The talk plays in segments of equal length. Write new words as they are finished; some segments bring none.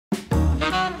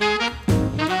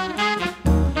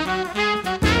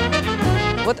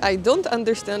What I don't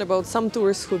understand about some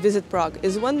tourists who visit Prague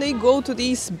is when they go to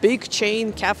these big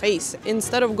chain cafes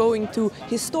instead of going to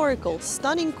historical,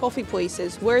 stunning coffee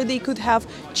places where they could have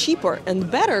cheaper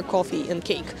and better coffee and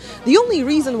cake. The only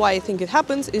reason why I think it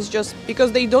happens is just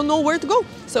because they don't know where to go.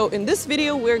 So in this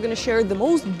video we're gonna share the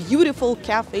most beautiful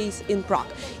cafes in Prague.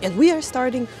 And we are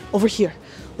starting over here.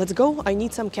 Let's go, I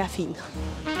need some caffeine.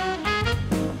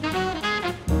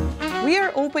 We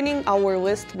are opening our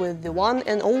list with the one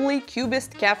and only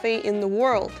Cubist cafe in the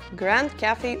world, Grand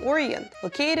Cafe Orient,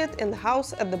 located in the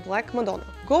house at the Black Madonna.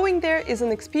 Going there is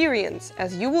an experience,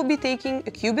 as you will be taking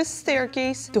a Cubist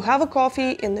staircase to have a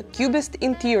coffee in the Cubist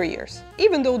interiors,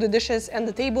 even though the dishes and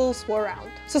the tables were round.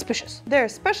 Suspicious. Their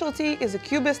specialty is a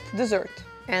Cubist dessert,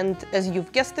 and as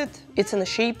you've guessed it, it's in the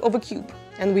shape of a cube.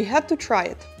 And we had to try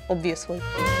it, obviously.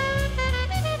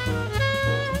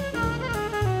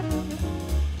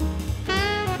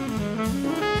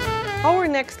 Our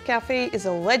next cafe is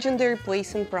a legendary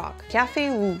place in Prague, Café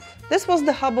Louvre. This was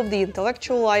the hub of the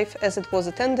intellectual life, as it was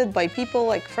attended by people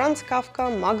like Franz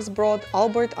Kafka, Max Brod,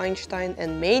 Albert Einstein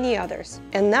and many others.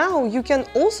 And now you can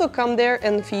also come there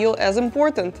and feel as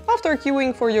important, after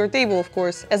queuing for your table of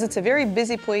course, as it's a very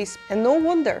busy place, and no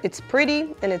wonder, it's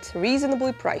pretty and it's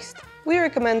reasonably priced. We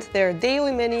recommend their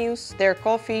daily menus, their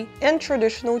coffee and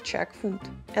traditional Czech food.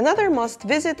 Another must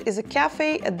visit is a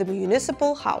cafe at the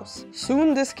Municipal House.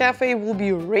 Soon this cafe will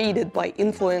be raided by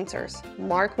influencers,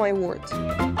 mark my words.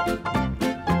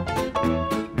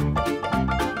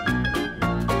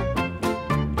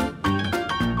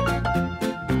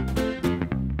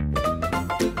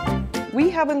 We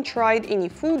haven't tried any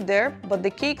food there, but the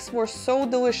cakes were so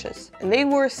delicious, and they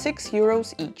were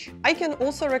 €6 each. I can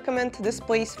also recommend this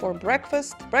place for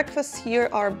breakfast. Breakfasts here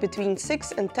are between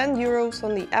 6 and 10 euros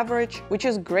on the average, which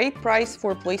is great price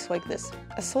for a place like this.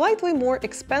 A slightly more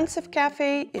expensive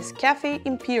cafe is Café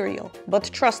Imperial, but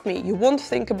trust me, you won't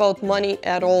think about money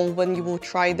at all when you will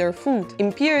try their food.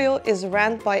 Imperial is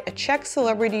ran by a Czech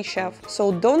celebrity chef,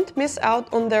 so don't miss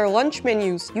out on their lunch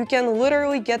menus. You can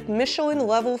literally get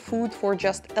Michelin-level food for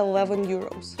just 11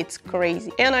 euros. It's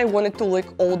crazy. And I wanted to lick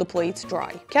all the plates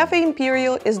dry. Café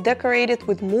Imperial is decorated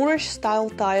with Moorish-style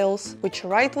tiles, which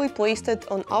rightly placed it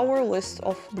on our list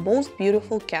of the most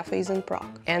beautiful cafes in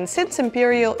Prague. And since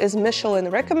Imperial is Michelin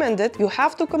recommended, you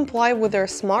have to comply with their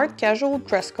smart casual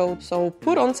dress code, so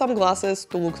put on some glasses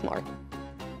to look smart.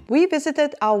 We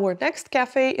visited our next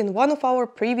cafe in one of our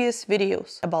previous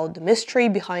videos about the mystery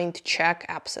behind Czech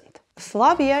absinthe.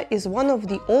 Slavia is one of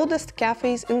the oldest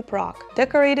cafes in Prague,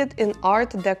 decorated in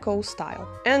art deco style.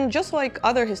 And just like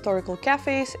other historical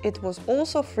cafes, it was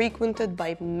also frequented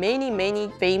by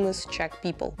many famous Czech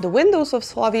people. The windows of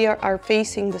Slavia are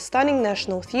facing the stunning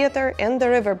National Theatre and the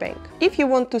riverbank. If you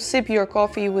want to sip your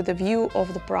coffee with a view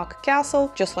of the Prague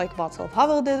castle, just like Vaclav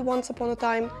Havel did once upon a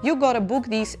time, you gotta book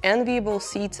these enviable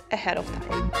seats ahead of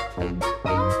time.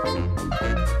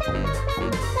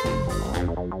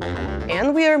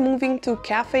 And we are moving to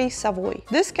Café Savoy.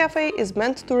 This cafe is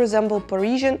meant to resemble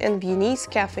Parisian and Viennese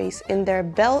cafes in their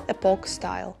Belle Epoque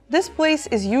style. This place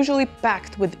is usually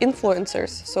packed with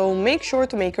influencers, so make sure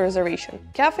to make a reservation.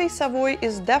 Café Savoy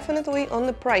is definitely on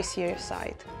the pricier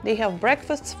side. They have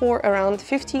breakfasts for around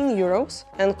 15 euros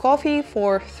and coffee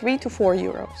for 3 to 4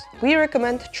 euros. We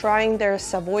recommend trying their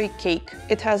Savoy cake.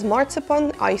 It has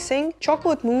marzipan icing,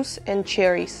 chocolate mousse and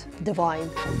cherries. Divine.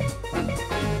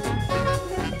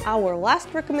 Our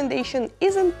last recommendation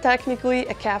isn't technically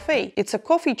a cafe, it's a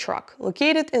coffee truck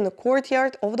located in the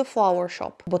courtyard of the flower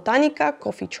shop, Botanica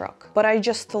Coffee Truck. But I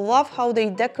just love how they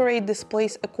decorate this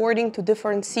place according to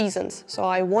different seasons, so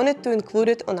I wanted to include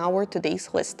it on our today's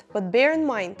list. But bear in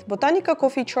mind, Botanica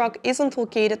Coffee Truck isn't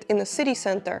located in the city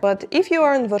center, but if you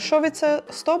are in Vršovice,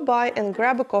 stop by and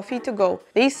grab a coffee to go.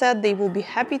 They said they will be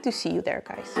happy to see you there,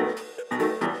 guys.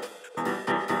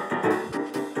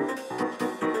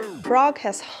 Prague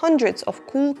has hundreds of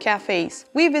cool cafes.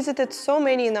 We visited so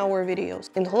many in our videos,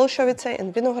 in Holešovice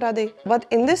and Vinohrady, but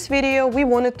in this video we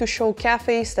wanted to show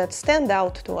cafes that stand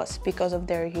out to us because of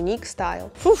their unique style.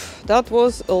 Phew, that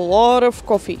was a lot of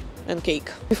coffee and cake.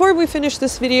 Before we finish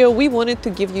this video, we wanted to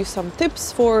give you some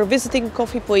tips for visiting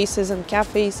coffee places and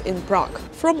cafes in Prague.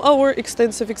 From our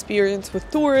extensive experience with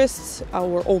tourists,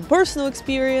 our own personal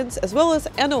experience, as well as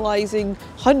analyzing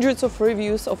hundreds of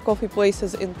reviews of coffee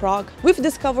places in Prague, we've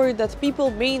discovered that people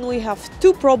mainly have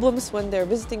two problems when they're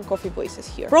visiting coffee places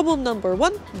here. Problem number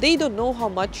one, they don't know how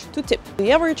much to tip.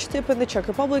 The average tip in the Czech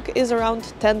Republic is around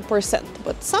 10%,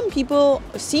 but some people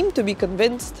seem to be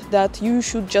convinced that you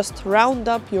should just round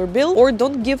up your bill bill or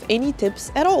don't give any tips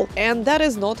at all. And that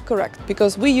is not correct,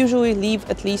 because we usually leave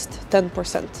at least 10%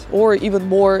 or even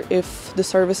more if the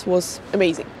service was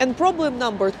amazing. And problem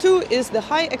number 2 is the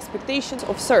high expectations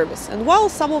of service. And while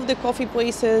some of the coffee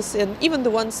places, and even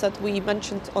the ones that we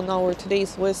mentioned on our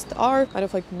today's list, are kind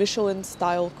of like Michelin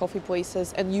style coffee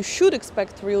places, and you should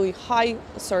expect really high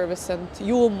service and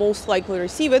you will most likely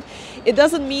receive it, it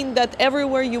doesn't mean that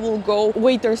everywhere you will go,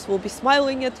 waiters will be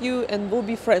smiling at you and will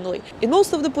be friendly. In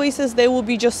most of the places, they will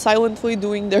be just silently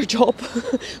doing their job,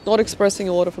 not expressing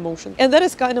a lot of emotion. And that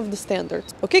is kind of the standard.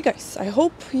 Okay guys, I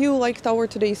hope you liked our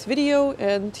today's video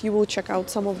and you will check out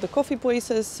some of the coffee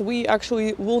places. We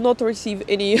actually will not receive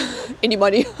any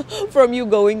money from you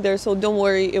going there, so don't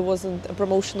worry, it wasn't a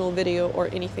promotional video or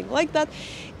anything like that.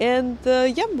 And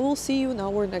yeah, we'll see you in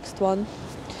our next one.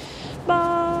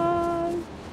 Bye!